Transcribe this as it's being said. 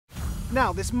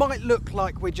Now, this might look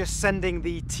like we're just sending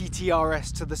the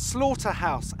TTRS to the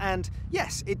slaughterhouse, and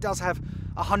yes, it does have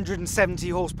 170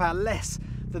 horsepower less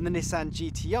than the Nissan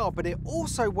GTR, but it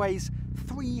also weighs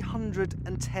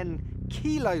 310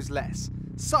 kilos less.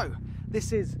 So,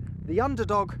 this is the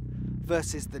underdog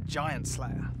versus the giant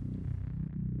slayer.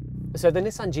 So the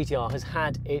Nissan GTR has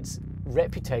had its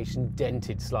reputation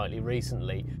dented slightly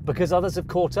recently because others have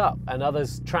caught up, and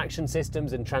others' traction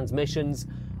systems and transmissions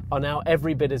are now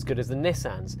every bit as good as the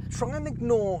Nissans. Try and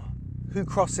ignore who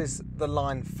crosses the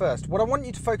line first. What I want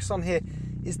you to focus on here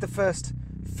is the first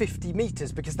 50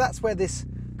 meters, because that's where this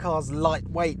car's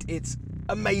lightweight, its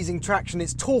amazing traction,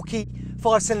 its torquey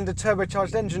 5-cylinder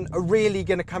turbocharged engine are really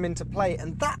going to come into play,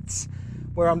 and that's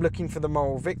where I'm looking for the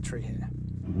moral victory here.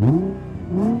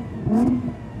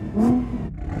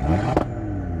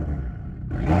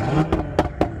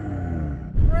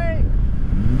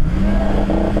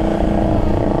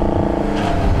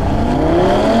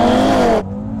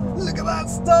 Look at that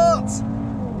start!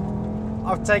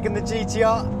 I've taken the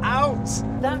GTR out.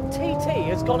 That TT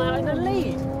has gone out in the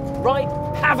lead. Right,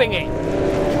 having it.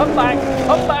 Come back,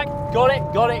 come back. Got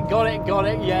it, got it, got it, got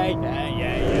it. Yeah.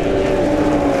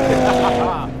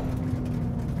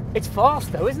 It's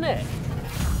fast though, isn't it?